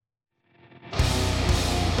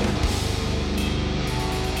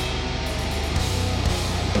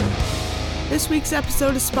This week's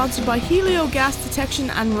episode is sponsored by Helio Gas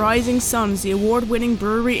Detection and Rising Suns, the award-winning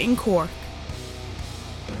brewery in Cork.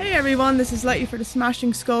 Hey everyone, this is Letty for the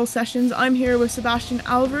Smashing Skull Sessions. I'm here with Seb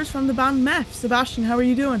Alvarez from the band Meth. Sebastian, how are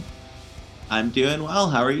you doing? I'm doing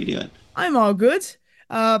well. How are you doing? I'm all good.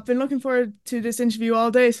 I've been looking forward to this interview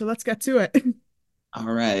all day, so let's get to it. All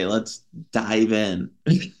right, let's dive in.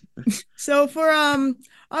 So for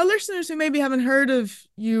our listeners who maybe haven't heard of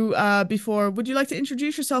you before, would you like to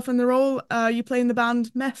introduce yourself and the role you play in the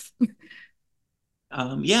band Meth?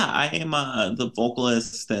 Yeah, I am the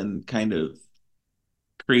vocalist and kind of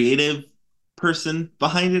creative person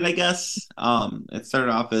behind it, I guess. It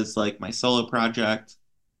started off as like my solo project,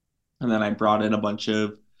 and then I brought in a bunch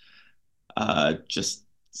of just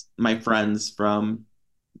my friends from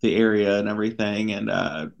the area and everything,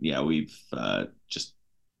 and yeah, we've just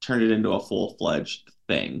turned it into a full-fledged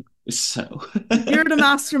thing. So You're the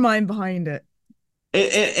mastermind behind it.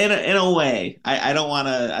 in a way, I don't want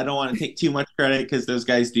to take too much credit because those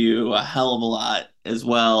guys do a hell of a lot as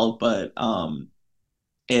well. But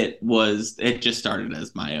it just started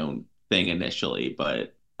as my own thing initially,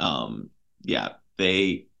 but yeah,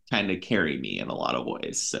 they kind of carry me in a lot of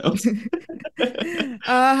ways. So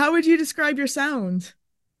How would you describe your sound?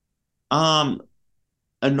 um,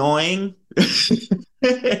 annoying,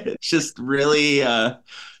 just really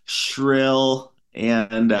shrill,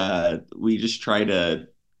 and we just try to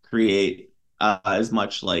create as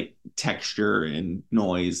much like texture and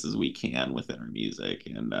noise as we can within our music,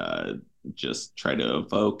 and just try to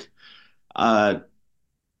evoke uh,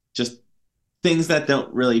 just things that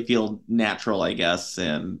don't really feel natural, I guess.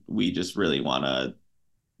 And we just really want to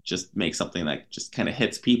just make something that just kind of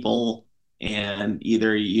hits people, and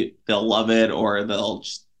they'll love it or they'll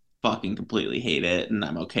just fucking completely hate it, and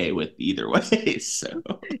I'm okay with either way. So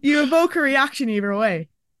You evoke a reaction either way.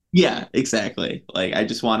 yeah, exactly. Like I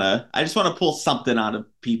just want to pull something out of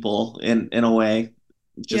people in a way,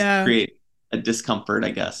 just Yeah. create a discomfort,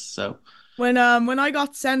 I guess. So When I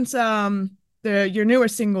got sent the your newer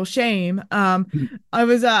single Shame, I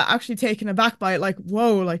was actually taken aback by it, like,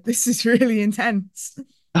 whoa, like this is really intense.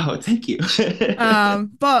 oh, thank you.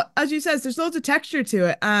 But as you said, there's loads of texture to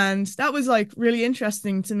it, and that was like really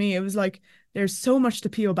interesting to me. It was like there's so much to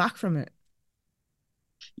peel back from it.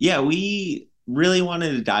 Yeah, we really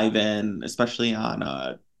wanted to dive in, especially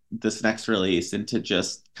on this next release, into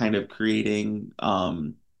just kind of creating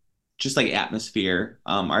just like atmosphere.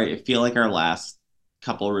 I feel like our last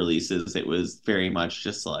couple releases, it was very much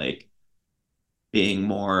just like being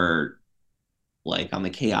more like on the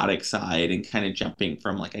chaotic side and kind of jumping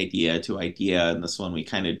from like idea to idea. And this one, we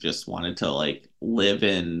kind of just wanted to live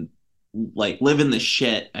in the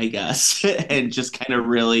shit, I guess, and just kind of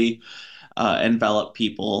really envelop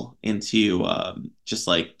people into just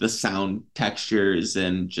like the sound textures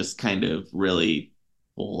and just kind of really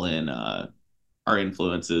pull in our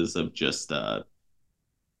influences of just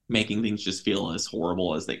making things just feel as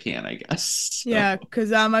horrible as they can, I guess. Yeah, So,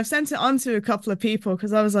 because I've sent it on to a couple of people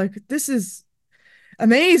because I was like, this is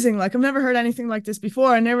amazing. Like I've never heard anything like this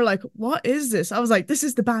before. And they were like, what is this? I was like, this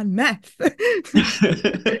is the band Meth.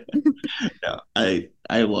 no, I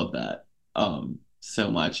love that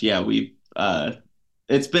so much. Yeah, we've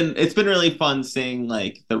it's been really fun seeing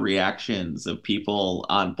like the reactions of people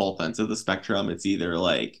on both ends of the spectrum. It's either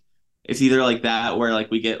like that where like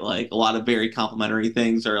we get like a lot of very complimentary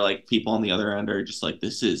things, or like people on the other end are just like,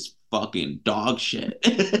 this is fucking dog shit.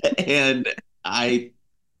 And I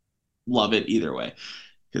love it either way,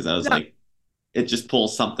 because I was Yeah, like, it just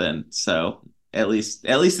pulls something. So at least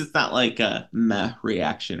it's not like a meh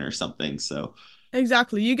reaction or something. So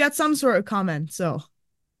exactly. You get some sort of comment.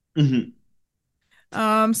 mhm.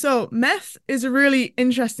 So Meth is a really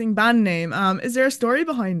interesting band name. Is there a story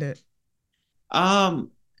behind it?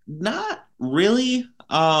 um not really.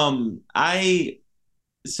 I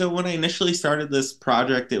So when I initially started this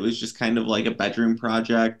project, it was just kind of like a bedroom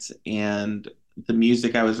project, and the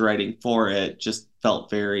music I was writing for it just felt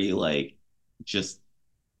very like just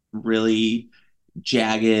really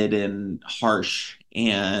jagged and harsh,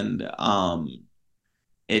 and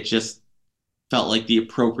it just felt like the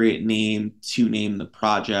appropriate name to name the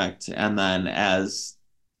project. And then as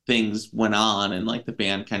things went on and like the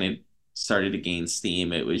band kind of started to gain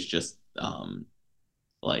steam, it was just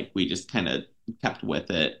like we just kind of kept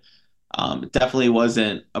with it. It definitely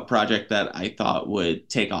wasn't a project that I thought would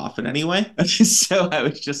take off in any way. So I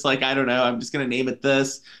was just like, I don't know, I'm just gonna name it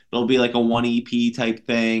this. It'll be like a one EP type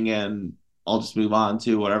thing, and I'll just move on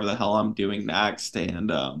to whatever the hell I'm doing next.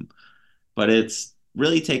 And but it's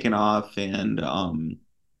really taken off, and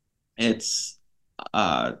it's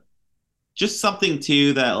uh just something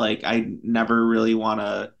too that like I never really want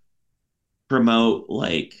to promote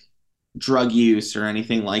like drug use or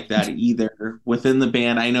anything like that either within the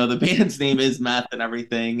band. I know the band's name is Meth and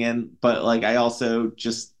everything, and but like I also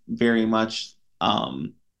just very much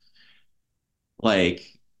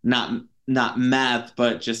like not meth,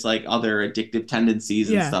 but just like other addictive tendencies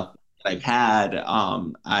and Yeah. stuff that I've had.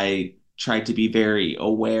 I tried to be very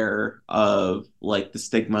aware of like the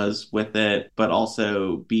stigmas with it, but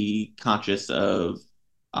also be conscious of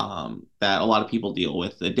that a lot of people deal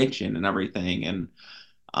with addiction and everything. And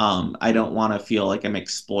I don't want to feel like I'm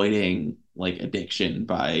exploiting like addiction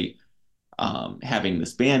by having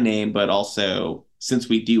this band name, but also since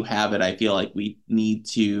we do have it, I feel like we need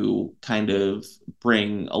to kind of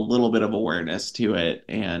bring a little bit of awareness to it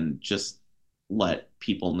and just let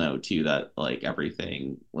people know too that like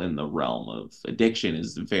everything in the realm of addiction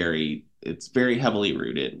is it's very heavily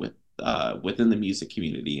rooted with within the music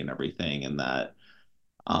community and everything, and that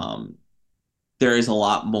um there is a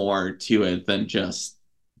lot more to it than just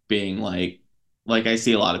being like I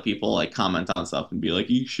see a lot of people like comment on stuff and be like,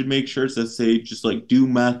 you should make sure to say just like do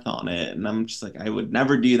meth on it. And I'm just like, I would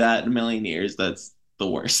never do that in a million years. That's the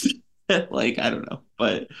worst. Like, I don't know.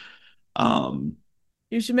 But um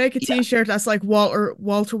You should make a yeah. t-shirt that's like Walter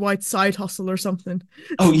White's side hustle or something.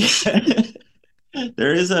 Oh yeah.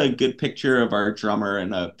 There is a good picture of our drummer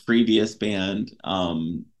in a previous band.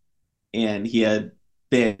 And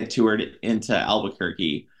they had toured into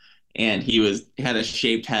Albuquerque, and had a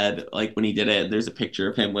shaved head like when he did it. There's a picture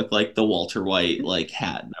of him with like the Walter White like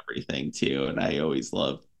hat and everything too, and I always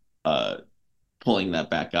love uh pulling that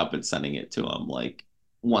back up and sending it to him like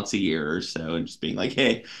once a year or so and just being like,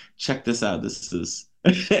 hey, check this out, this is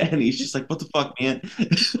and he's just like, what the fuck, man.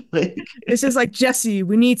 Like, It's just like, Jesse,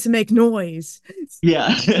 we need to make noise.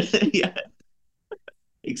 yeah. Yeah,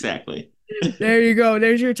 exactly. There you go.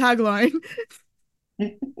 There's your tagline.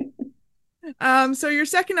 So your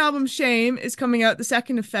second album, Shame, is coming out the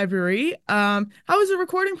 2nd of February. How was the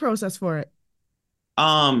recording process for it?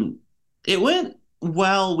 um it went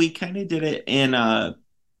well. We kind of did it in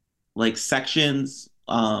like sections.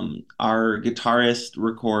 Our guitarist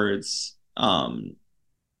records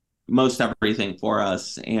most everything for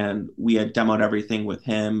us, and we had demoed everything with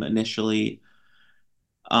him initially.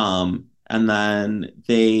 And then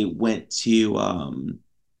they went to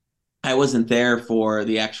I wasn't there for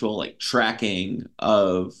the actual like tracking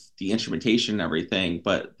of the instrumentation and everything,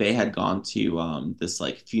 but they had gone to this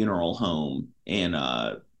like funeral home in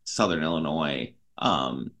Southern Illinois.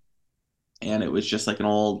 And it was just like an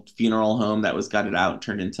old funeral home that was gutted out and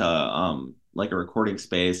turned into like a recording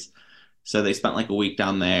space. So they spent like a week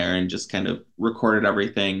down there and just kind of recorded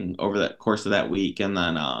everything over the course of that week. And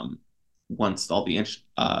then once all the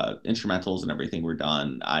instrumentals and everything were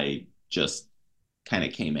done, I just kind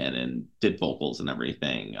of came in and did vocals and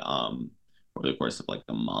everything over the course of like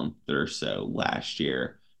a month or so last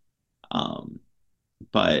year. Um,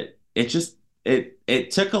 but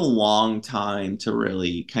it took a long time to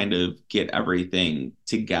really kind of get everything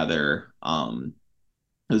together.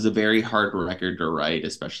 It was a very hard record to write,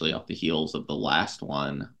 especially off the heels of the last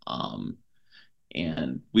one.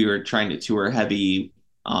 And we were trying to tour heavy,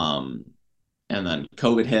 and then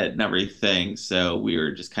COVID hit and everything, so we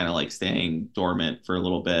were just kind of like staying dormant for a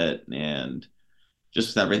little bit, and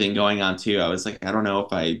just with everything going on too, I was like, I don't know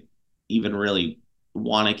if I even really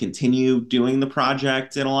want to continue doing the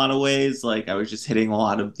project in a lot of ways. Like I was just hitting a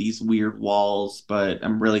lot of these weird walls, but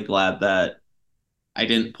I'm really glad that I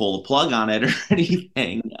didn't pull the plug on it or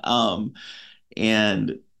anything.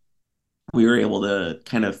 And we were able to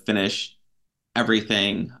kind of finish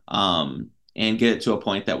everything and get it to a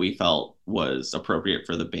point that we felt was appropriate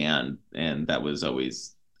for the band. And that was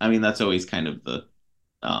always, I mean, that's always kind of the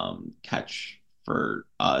catch for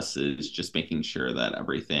us, is just making sure that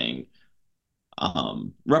everything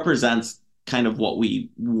represents kind of what we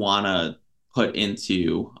want to put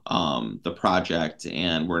into the project,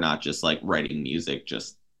 and we're not just like writing music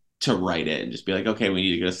just to write it and just be like, okay, we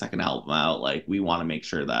need to get a second album out. Like we want to make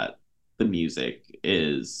sure that the music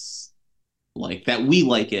is like that, we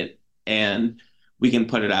like it, and we can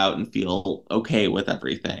put it out and feel okay with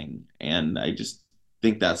everything. And I just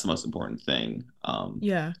think that's the most important thing.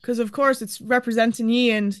 Yeah, because of course it's representing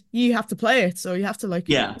ye and you have to play it, so you have to like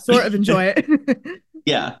Yeah. sort of enjoy it.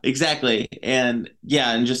 Yeah, exactly. And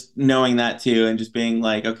yeah, and just knowing that too, and just being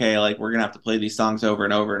like, okay, like we're gonna have to play these songs over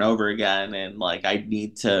and over and over again. And like I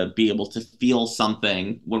need to be able to feel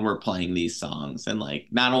something when we're playing these songs. And like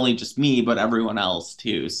not only just me, but everyone else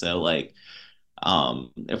too. So like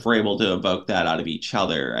if we're able to evoke that out of each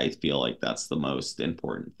other, I feel like that's the most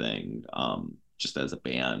important thing. Just as a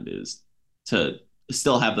band, is to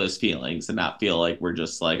still have those feelings and not feel like we're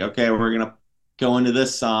just like, okay, we're gonna go into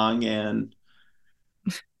this song and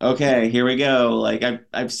okay, here we go. Like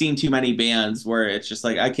I've seen too many bands where it's just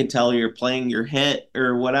like I can tell you're playing your hit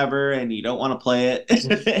or whatever and you don't want to play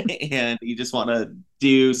it and you just want to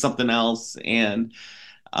do something else and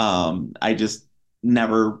I just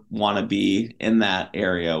never want to be in that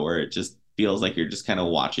area where it just feels like you're just kind of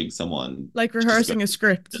watching someone Like just go. rehearsing a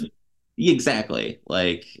script. Exactly.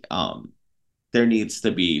 Like there needs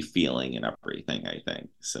to be feeling in everything, I think.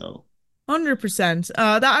 So 100%.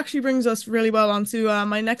 That actually brings us really well onto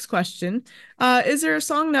my next question. Is there a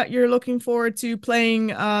song that you're looking forward to playing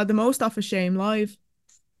the most off of Shame live?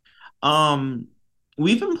 Um,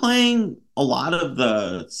 we've been playing a lot of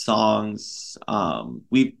the songs.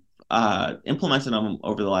 We've implemented them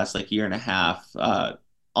over the last like year and a half.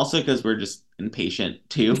 Also because we're just impatient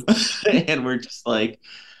too, and we're just like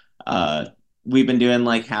uh, we've been doing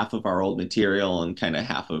like half of our old material and kind of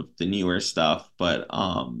half of the newer stuff. But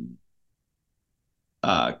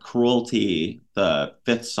Cruelty, the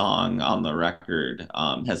fifth song on the record,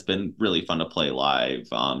 has been really fun to play live.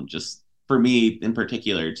 Just for me in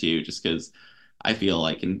particular, too, just because I feel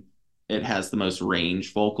like it has the most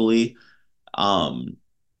range vocally. Um,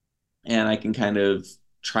 and I can kind of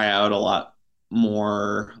try out a lot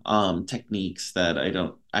more techniques that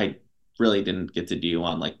I really didn't get to do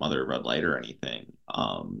on like Mother of Red Light or anything.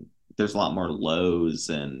 There's a lot more lows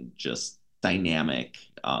and just dynamic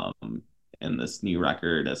in this new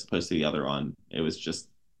record as opposed to the other one. It was just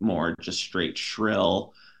more just straight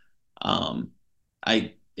shrill.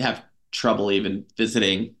 I have trouble even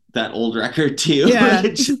visiting that old record too. Yeah,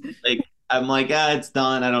 It's just like I'm like, it's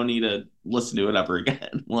done. I don't need to listen to it ever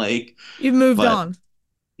again. Like, you've moved but on.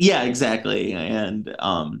 yeah, exactly. And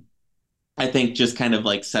I think just kind of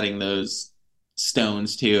like setting those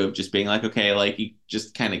stones too of just being like, okay, like you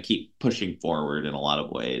just kind of keep pushing forward in a lot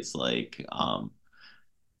of ways, like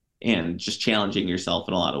and just challenging yourself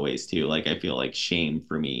in a lot of ways too. Like I feel like Shame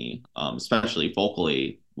for me, especially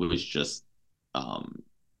vocally, was just um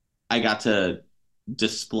I got to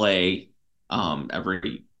display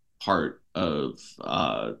every part of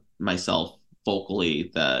myself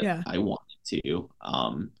vocally that Yeah. I wanted to.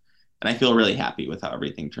 And I feel really happy with how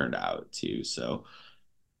everything turned out too. So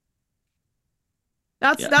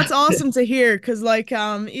yeah. That's awesome to hear because like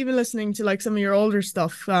even listening to like some of your older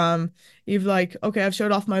stuff, you've like, okay, I've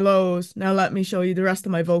showed off my lows. Now let me show you the rest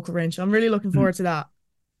of my vocal range. I'm really looking forward to that.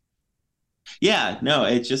 Yeah, no,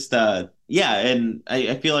 it's just yeah, and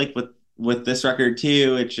I feel like with this record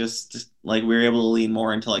too, it's just like we were able to lean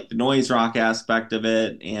more into like the noise rock aspect of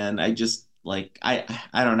it. And I just like I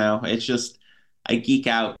don't know. It's just I geek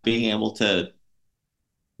out being able to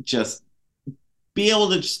just be able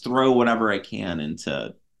to just throw whatever I can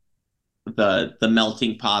into the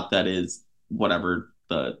melting pot that is whatever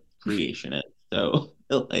the creation is. So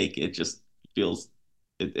like it just feels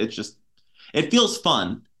it just it feels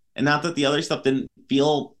fun. And not that the other stuff didn't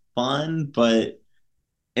feel fun, but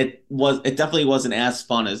it definitely wasn't as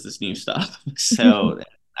fun as this new stuff. So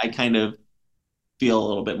I kind of feel a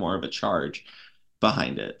little bit more of a charge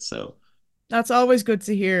behind it. So That's always good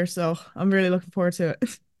to hear, so I'm really looking forward to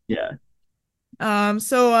it. yeah.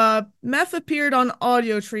 Meth appeared on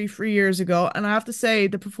Audio Tree 3 years ago, and I have to say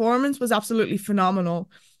the performance was absolutely phenomenal.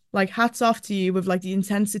 Like hats off to you with like the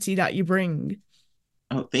intensity that you bring.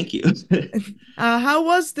 Oh, thank you. How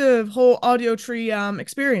was the whole Audio Tree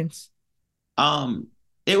experience? um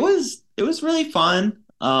it was really fun.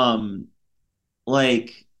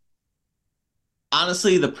 Like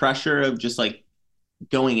honestly the pressure of just like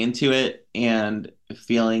going into it and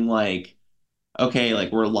feeling like okay,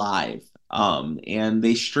 like we're live. And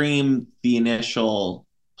they stream the initial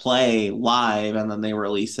play live and then they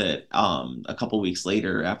release it a couple weeks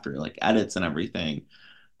later after like edits and everything.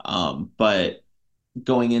 But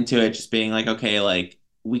going into it just being like, okay, like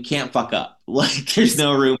we can't fuck up. Like there's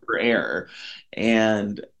no room for error.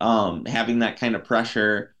 And having that kind of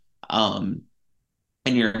pressure um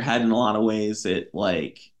in your head in a lot of ways,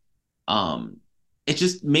 um it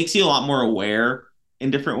just makes you a lot more aware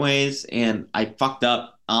in different ways. And I fucked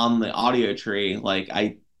up on the audio tree. Like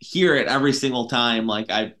I hear it every single time.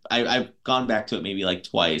 Like I've gone back to it maybe like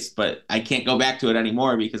twice, but I can't go back to it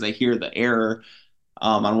anymore because I hear the error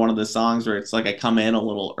on one of the songs where it's like I come in a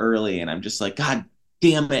little early and I'm just like, God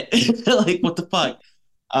damn it. Like what the fuck?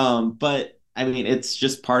 But I mean it's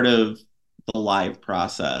just part of the live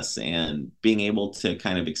process and being able to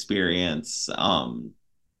kind of experience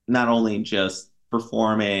not only just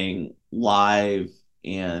performing live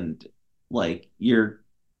and like you're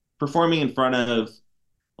performing in front of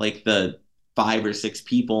like the five or six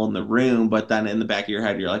people in the room, but then in the back of your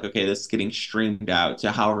head, you're like, okay, this is getting streamed out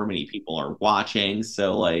to however many people are watching.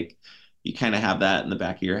 So like you kind of have that in the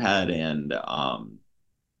back of your head. And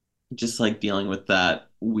just like dealing with that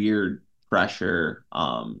weird pressure.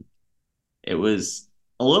 It was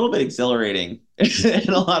a little bit exhilarating in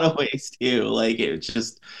a lot of ways too. Like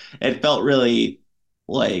it felt really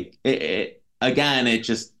like again, it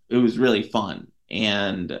was really fun.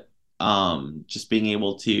 And just being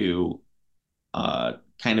able to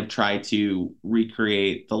kind of try to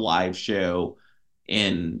recreate the live show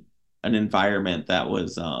in an environment that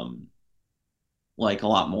was like a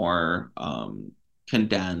lot more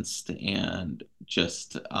condensed and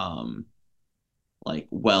just like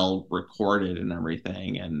well recorded and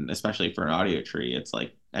everything. And especially for an audio tree, it's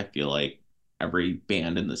like I feel like every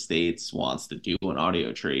band in the States wants to do an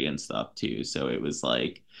audio tree and stuff too. So it was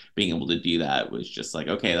like being able to do that was just like,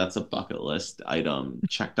 okay, that's a bucket list item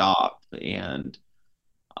checked off. And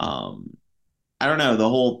um I don't know, the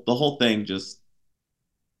whole thing just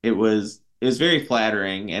it was very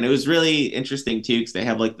flattering, and it was really interesting too because they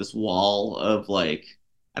have like this wall of like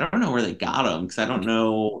I don't know where they got them because I don't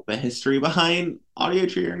know the history behind Audio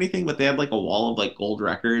Tree or anything, but they had like a wall of like gold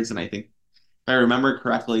records, and I think if I remember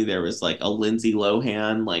correctly, there was like a Lindsay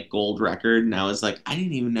Lohan like gold record, and I was like, I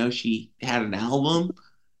didn't even know she had an album,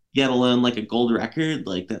 yet alone like a gold record.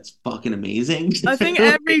 Like that's fucking amazing. I think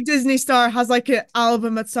every Disney star has like an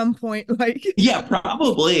album at some point. Like, Yeah,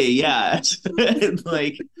 probably. Yeah.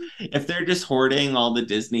 Like if they're just hoarding all the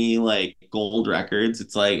Disney like gold records,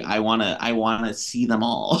 it's like I wanna see them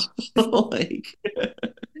all. Like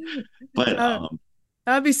but that,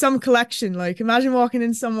 that'd be some collection. Like, imagine walking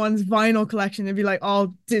in someone's vinyl collection, it'd be like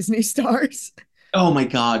all Disney stars. oh my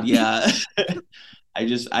God, yeah.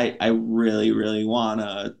 I really, really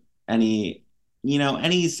wanna any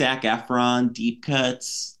any Zac Efron deep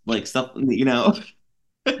cuts, like stuff.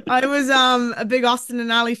 I was a big Austin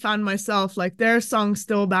and Ally fan myself. Like, their songs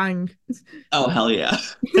still bang. Oh hell yeah.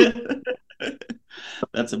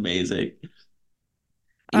 That's amazing.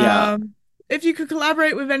 Yeah. Um, if you could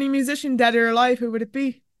collaborate with any musician, dead or alive, who would it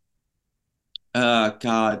be?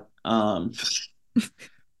 God.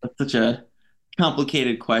 That's such a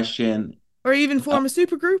complicated question. Or even Uh, form a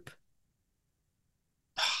supergroup?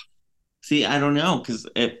 See, I don't know because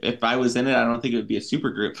if I was in it, I don't think it would be a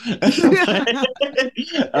super group.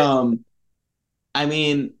 But, I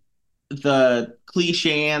mean, the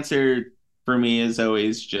cliche answer for me is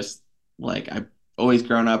always just like I've always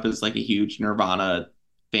grown up as like a huge Nirvana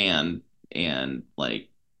fan and like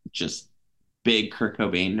just big Kurt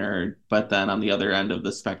Cobain nerd. But then on the other end of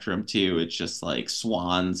the spectrum too, it's just like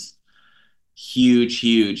Swans, huge,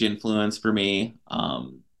 huge influence for me.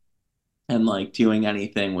 And like doing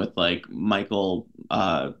anything with like Michael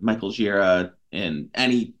Gira in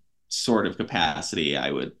any sort of capacity,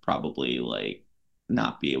 I would probably like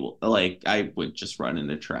not be able like I would just run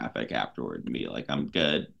into traffic afterward and be like, I'm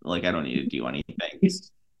good. Like I don't need to do anything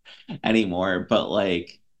anymore. But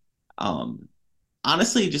like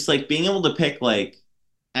honestly, just like being able to pick like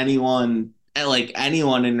anyone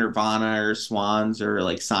in Nirvana or Swans or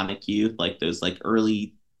like Sonic Youth, like those like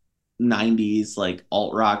early 90s like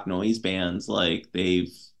alt rock noise bands, like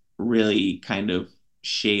they've really kind of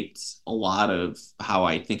shaped a lot of how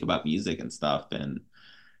I think about music and stuff. And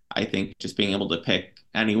I think just being able to pick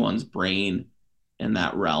anyone's brain in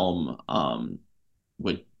that realm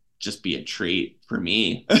would just be a treat for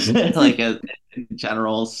me, like in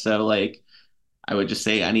general. So like I would just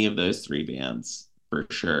say any of those three bands for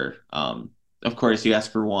sure. Of course, you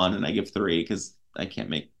ask for one and I give three because I can't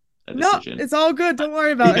make a No, decision. it's all good. Don't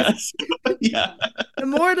worry about it. Yes. Yeah. The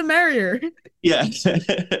more, the merrier. Yeah.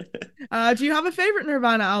 Do you have a favorite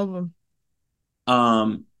Nirvana album?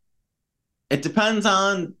 Um, it depends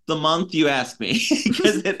on the month you ask me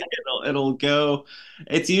because it'll go.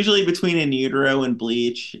 It's usually between In Utero and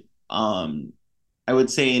Bleach. I would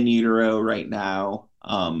say In Utero right now.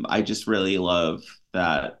 I just really love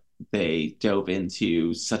that they dove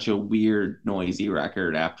into such a weird, noisy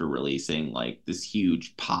record after releasing like this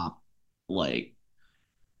huge pop, like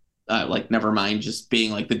Nevermind just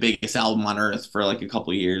being like the biggest album on earth for like a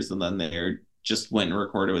couple years, and then they're just went and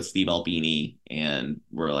recorded with Steve Albini, and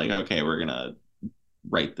we're like, okay, we're gonna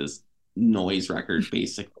write this noise record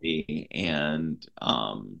basically, and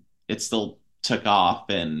it still took off,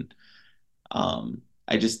 and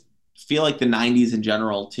I just feel like the '90s in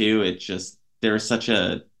general too. It just there was such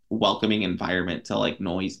a welcoming environment to like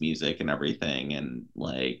noise music and everything, and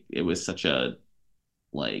like it was such a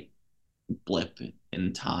like blip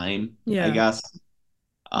in time, I Yeah. guess.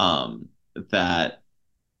 That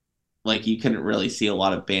like you couldn't really see a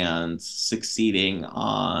lot of bands succeeding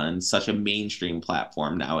on such a mainstream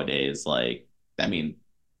platform nowadays. Like, I mean,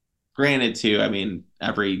 granted too, I mean,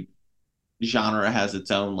 every genre has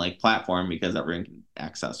its own like platform because everyone can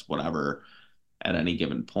access whatever. at any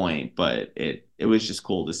given point. But it was just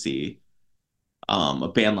cool to see a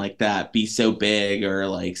band like that be so big, or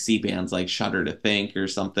like see bands like Shudder to Think or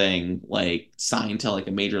something like signed to like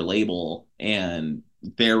a major label, and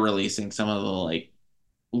they're releasing some of the like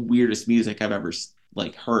weirdest music I've ever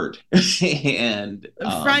like heard. And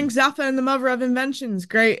Frank Zappa and the Mother of Inventions,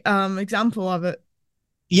 great example of it.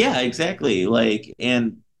 yeah, exactly. Like,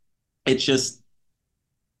 and it's just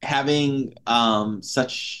having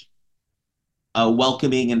such a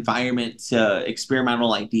welcoming environment to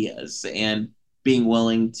experimental ideas, and being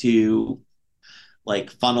willing to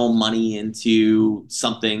like funnel money into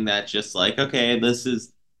something that just like, okay, this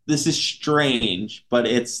is strange, but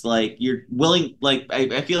it's like you're willing, like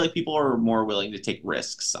I feel like people are more willing to take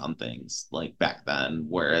risks on things like back then,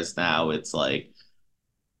 whereas now it's like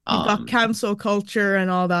You've got um cancel culture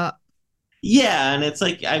and all that. yeah, and it's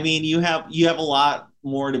like, I mean, you have a lot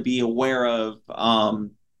more to be aware of,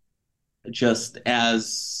 just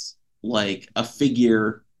as like a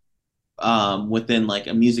figure within like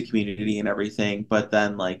a music community and everything, but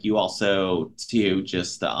then like you also to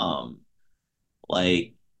just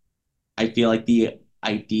like I feel like the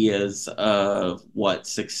ideas of what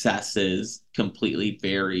success is completely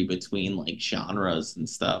vary between like genres and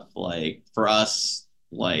stuff. Like for us,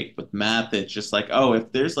 like with meth, it's just like, oh,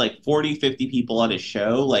 if there's like 40, 50 people at a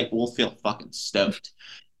show, like we'll feel fucking stoked.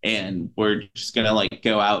 And we're just gonna like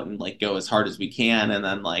go out and like go as hard as we can. And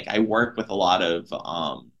then like I work with a lot of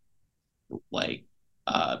like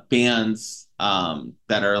bands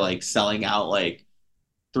that are like selling out like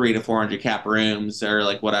 300 to 400 cap rooms or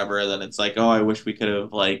like whatever, then it's like, oh, I wish we could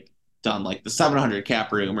have like done like the 700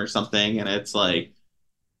 cap room or something. And it's like,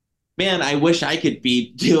 man, I wish I could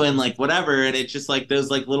be doing like whatever. And it's just like those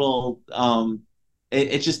like little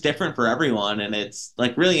it's just different for everyone. And it's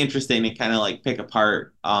like really interesting to kind of like pick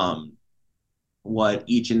apart what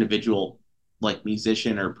each individual like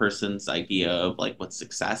musician or person's idea of like what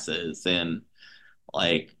success is. And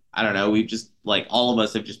like, I don't know, we've just like all of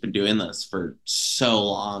us have just been doing this for so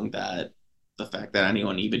long that the fact that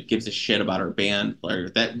anyone even gives a shit about our band, or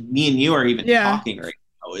that me and you are even Yeah. talking right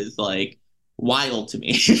now, is like wild to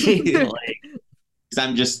me. Like, 'cause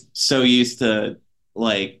I'm just so used to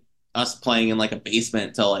like us playing in like a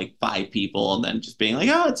basement to like five people, and then just being like,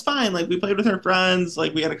 oh, it's fine. Like we played with our friends,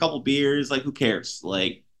 like we had a couple beers, like who cares?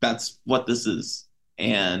 Like that's what this is.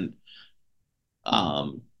 And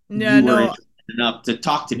Yeah, you were no, interested enough to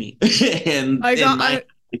talk to me, and I in got my I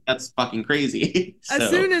like, that's fucking crazy. as So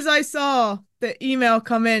soon as I saw the email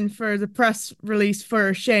come in for the press release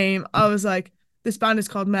for Shame, I was like, this band is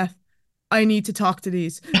called Meth. I need to talk to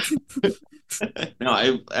these.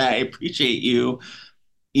 no, I appreciate you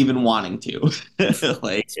even wanting to.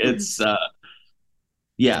 Like it's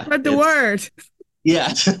yeah, Spread the it's word.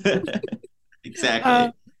 yeah. Uh,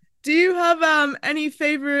 Exactly. do you have any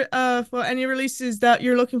favorite for any releases that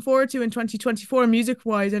you're looking forward to in 2024 music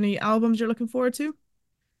wise? Any albums you're looking forward to?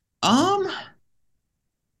 Um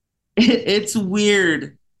it's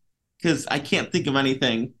weird because I can't think of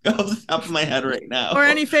anything off the top of my head right Or now.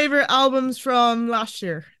 any favorite albums from last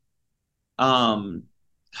year? Um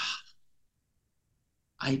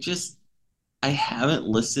I just I haven't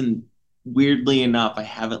listened, weirdly enough, I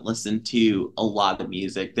haven't listened to a lot of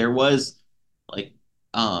music. There was like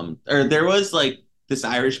or there was like this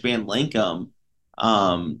Irish band Lankum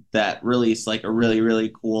that released like a really,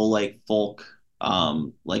 really cool like folk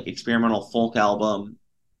like experimental folk album.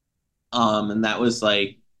 And that was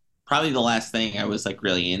like probably the last thing I was like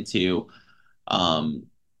really into. Um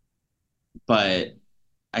but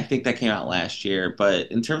I think that came out last year.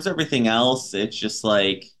 But in terms of everything else, it's just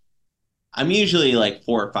like I'm usually like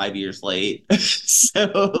 4 or 5 years late. So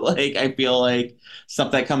like I feel like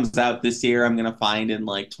stuff that comes out this year I'm gonna find in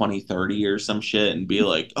like 2030 or some shit and be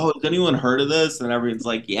like, oh, has anyone heard of this? And everyone's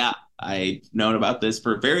like, yeah, I've known about this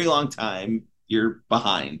for a very long time. You're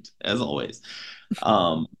behind, as always.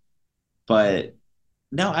 Um, but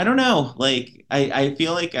no, I don't know. Like I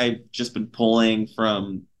feel like I've just been pulling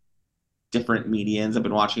from different mediums. I've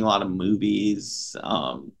been watching a lot of movies.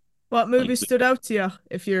 What Like movies stood out to you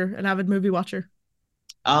if you're an avid movie watcher?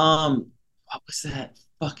 what was that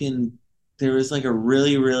fucking? There was like a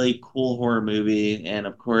really, really cool horror movie, and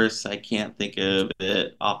of course, I can't think of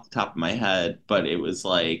it off the top of my head, but it was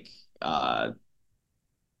uh,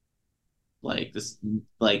 like this,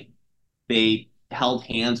 like they held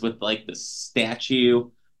hands with like the statue,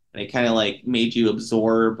 and it kind of like made you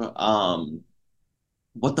absorb.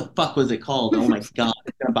 What the fuck was it called? Oh my God,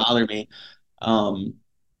 it's gonna bother me. Um,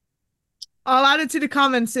 I'll add it to the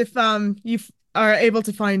comments if are able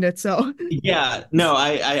to find it. So Yeah, no,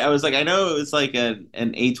 I was like, I know it was like an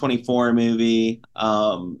A24 movie.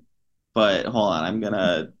 but hold on, I'm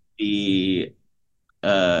gonna be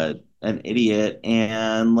an idiot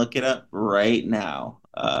and look it up right now.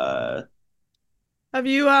 Have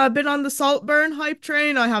you been on the Saltburn hype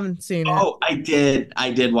train? I haven't seen it. Oh,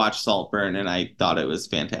 I did watch Saltburn and I thought it was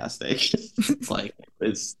fantastic. Like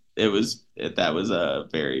that was a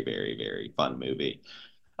very, very, very fun movie.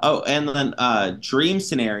 Oh, and then Dream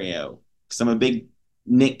Scenario, because I'm a big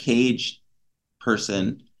Nick Cage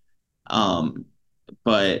person. Um,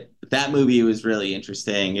 but that movie was really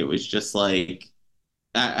interesting. It was just like,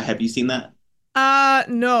 have you seen that?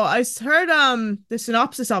 No, heard the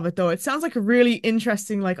synopsis of it though. It sounds like a really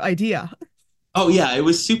interesting like idea. Oh yeah, it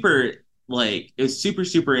was super it was super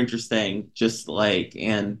super interesting. Just like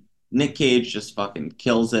and Nick Cage just fucking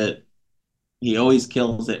kills it. He always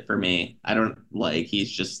kills it for me. I don't like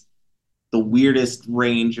he's just the weirdest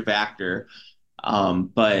range of actor.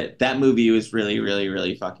 But that movie was really really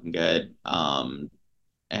really fucking good.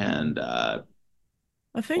 And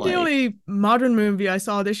I think the like only modern movie I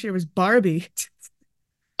saw this year was Barbie.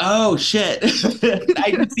 oh shit.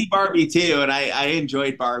 I did see Barbie too, and I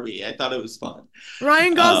enjoyed Barbie. I thought it was fun.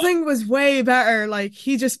 Ryan Uh, Gosling was way better. Like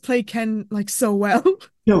he just played Ken like so well.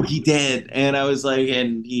 No, he did. And I was like,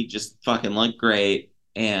 and he just fucking looked great.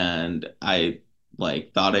 And I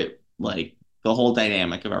thought it the whole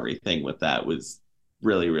dynamic of everything with that was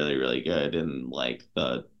really, really, really good. And like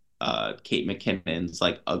the Kate McKinnon's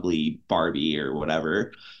like ugly Barbie or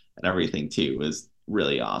whatever and everything too was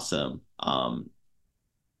really awesome.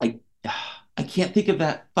 I I can't think of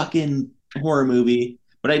that fucking horror movie,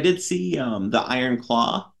 but I did see the Iron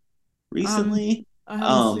Claw Um, recently. I haven't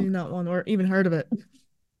Um seen that one or even heard of it.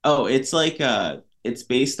 Oh, it's it's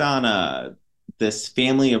based on this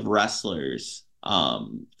family of wrestlers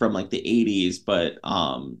from like the 80s, but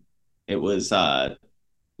it was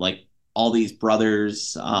like all these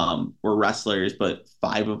brothers were wrestlers, but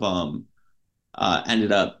five of them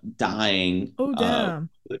ended up dying Oh damn.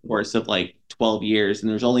 over the course of like 12 years,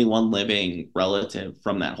 and there's only one living relative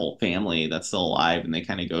from that whole family that's still alive, and they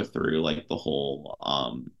kind of go through like the whole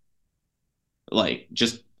like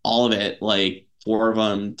just all of it. Like four of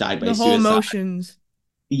them died by The whole suicide. motions.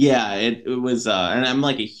 Yeah, it was and I'm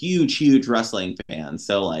like a huge, huge wrestling fan.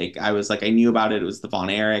 So like I was like I knew about it. It was the Von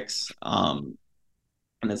Erichs.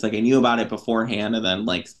 And it's like I knew about it beforehand and then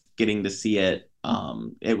like getting to see it.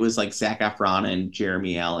 It was like Zac Efron and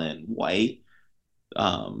Jeremy Allen White.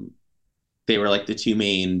 Um, they were like the two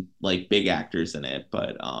main like big actors in it.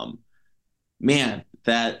 But man,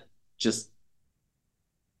 that just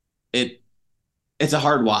it it's a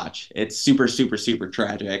hard watch. It's super, super, super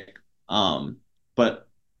tragic. But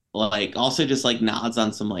like also just like nods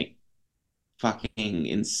on some like fucking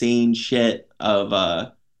insane shit of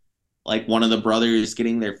like one of the brothers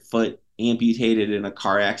getting their foot amputated in a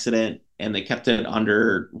car accident and they kept it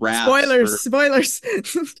under wraps Spoilers, for spoilers.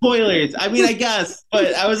 spoilers. I mean, I guess,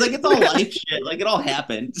 but I was like, it's all life shit. Like it all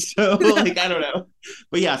happened. So like I don't know.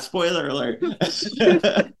 But yeah, spoiler alert.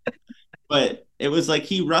 But it was like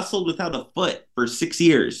he wrestled without a foot for 6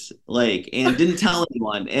 years, like, and didn't tell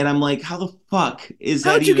anyone. And I'm like, how the fuck is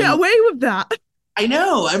that How'd you get even? away with that? I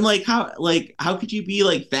know. I'm like, how could you be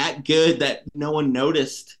like that good that no one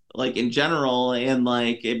noticed, like in general? And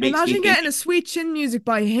like, it makes me Imagine think, getting a sweet chin music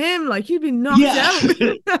by him. Like you'd be knocked yeah, out.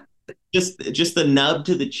 just the nub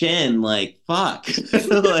to the chin, like, fuck,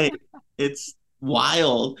 like, it's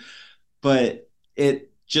wild. But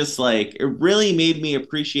it just like it really made me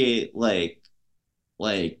appreciate like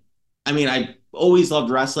I mean I always loved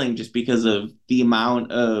wrestling just because of the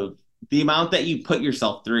amount that you put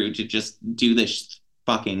yourself through to just do this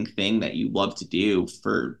fucking thing that you love to do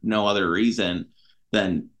for no other reason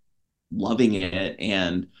than loving it.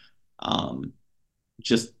 And um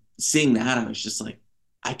just seeing that I was just like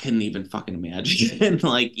I couldn't even fucking imagine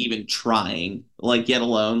like even trying, like yet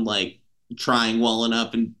alone like trying well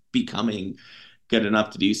enough and becoming good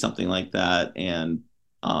enough to do something like that. And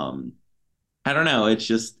um I don't know. It's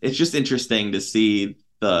just interesting to see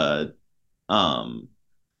um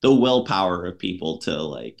the willpower of people to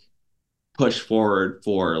like push forward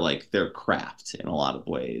for like their craft in a lot of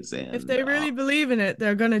ways. If And they really believe in it,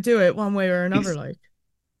 they're gonna do it one way or another. ex Like,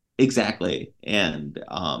 exactly. And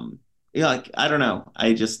yeah, like I don't know.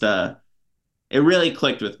 I just it really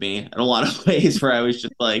clicked with me in a lot of ways where I was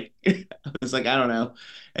just like I was like I don't know.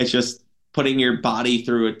 It's just putting your body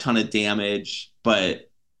through a ton of damage, but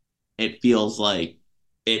it feels like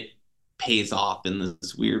it pays off in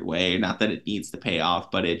this weird way. Not that it needs to pay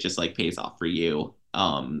off, but it just like pays off for you.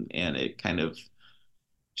 And it kind of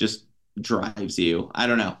just drives you. I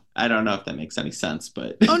don't know. I don't know if that makes any sense,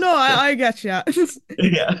 but oh no, I get you.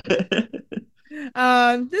 yeah.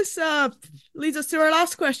 This leads us to our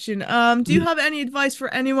last question. Do you have any advice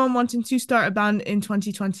for anyone wanting to start a band in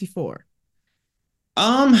 2024?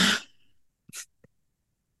 Um,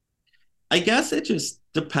 I guess it just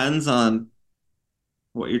depends on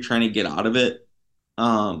what you're trying to get out of it.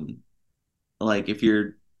 Um, like if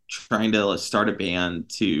you're trying to start a band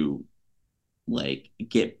to like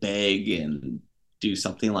get big and do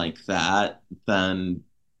something like that, then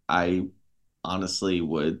I honestly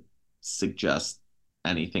would suggest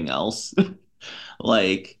anything else.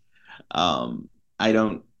 Like, um, I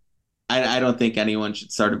don't I don't think anyone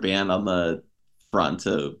should start a band on the front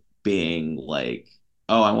of being like,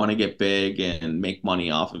 oh, I want to get big and make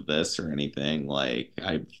money off of this or anything. Like,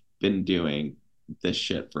 I've been doing this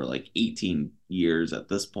shit for like 18 years at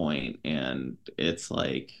this point, and it's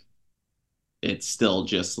like, it's still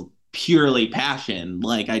just purely passion.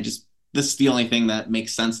 Like, this is the only thing that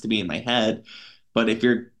makes sense to me in my head. But if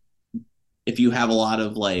you have a lot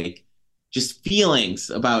of like just feelings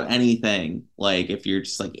about anything, like if you're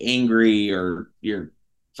just like angry or you're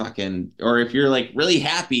fucking, or if you're like really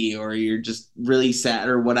happy or you're just really sad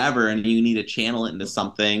or whatever, and you need to channel it into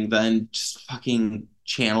something, then just fucking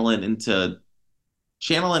channel into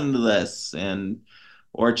this, and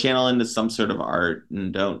or channel into some sort of art,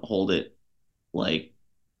 and don't hold it like,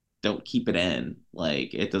 don't keep it in.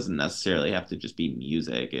 Like, it doesn't necessarily have to just be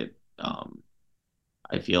music.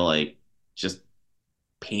 I feel like just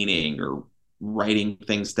painting or writing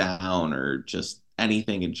things down or just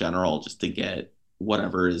anything in general, just to get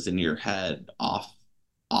whatever is in your head off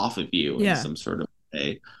of you in Yeah. some sort of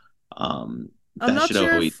way. I'm That not should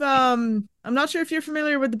sure always. if I'm not sure if you're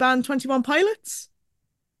familiar with the band 21 Pilots.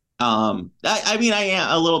 I mean, I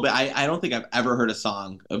am a little bit. I don't think I've ever heard a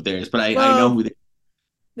song of theirs, but I know Well, who they.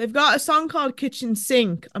 they've got a song called Kitchen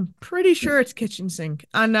Sink. I'm pretty sure it's Kitchen Sink.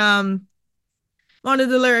 And one of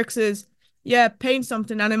the lyrics is, yeah, paint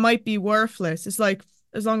something and it might be worthless. It's like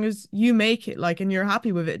as long as you make it like and you're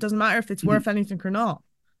happy with it, it doesn't matter if it's worth anything or not.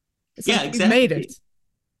 It's Yeah, like you've made exactly. it.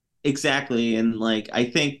 Exactly. And like, I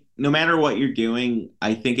think no matter what you're doing,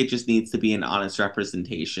 I think it just needs to be an honest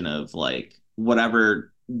representation of like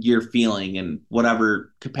whatever you're feeling in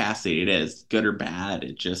whatever capacity it is, good or bad.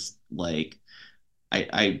 It just like,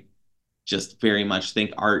 I just very much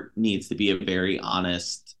think art needs to be a very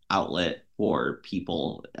honest outlet for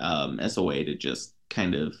people, as a way to just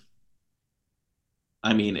kind of,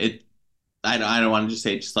 I mean, I don't want to just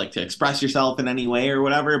say just like to express yourself in any way or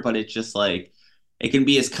whatever, but it's just like, it can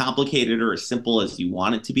be as complicated or as simple as you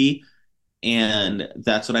want it to be. And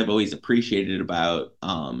that's what I've always appreciated about,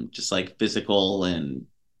 just like physical and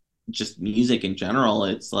just music in general.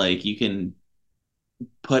 It's like you can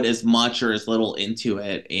put as much or as little into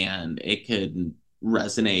it, and it could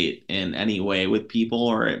resonate in any way with people,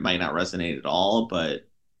 or it might not resonate at all. But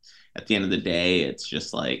at the end of the day, it's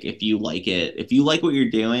just like, if you like it, if you like what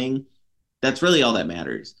you're doing, that's really all that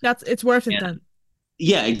matters. It's worth it And then.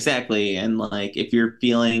 yeah, exactly. And like, if you're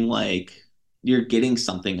feeling like you're getting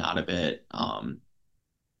something out of it,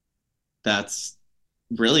 that's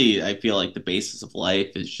really, I feel like the basis of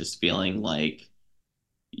life is just feeling like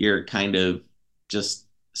you're kind of just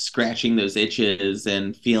scratching those itches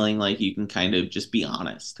and feeling like you can kind of just be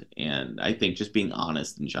honest. And I think just being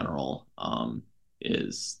honest in general,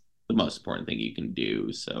 is the most important thing you can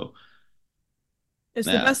do. So It's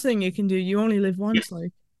the yeah, best thing you can do. You only live yeah, once,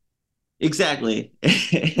 like. exactly.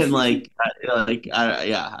 And like,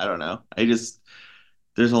 yeah, I don't know. I just,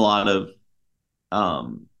 there's a lot of,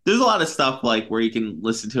 there's a lot of stuff like where you can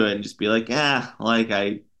listen to it and just be like, ah, like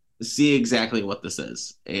I see exactly what this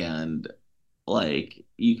is. And like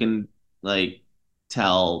you can like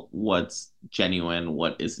tell what's genuine,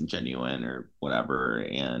 what isn't genuine or whatever.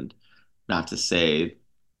 And not to say,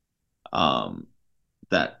 um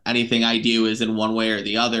that anything I do is in one way or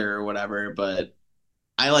the other or whatever, but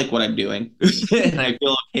I like what I'm doing and I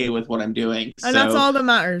feel okay with what I'm doing. And that's So all that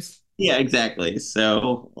matters. yeah, exactly.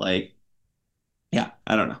 So like, yeah,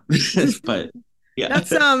 I don't know. But yeah. That's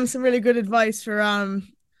some really good advice for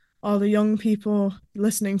all the young people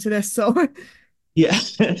listening to this. So Yeah.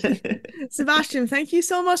 Sebastian, thank you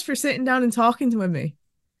so much for sitting down and talking with me.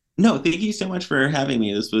 No, thank you so much for having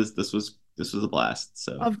me. This was a blast.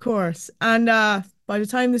 So, Of course. And by the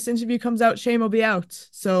time this interview comes out, Shame will be out.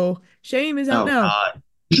 So Shame is out oh now. God,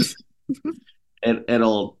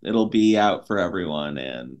 it'll be out for everyone,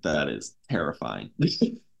 and that is terrifying.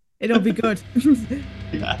 It'll be good.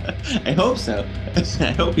 Yeah, I hope so.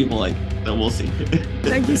 I hope people like it. So we'll see.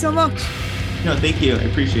 Thank you so much. No, thank you. I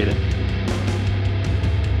appreciate it.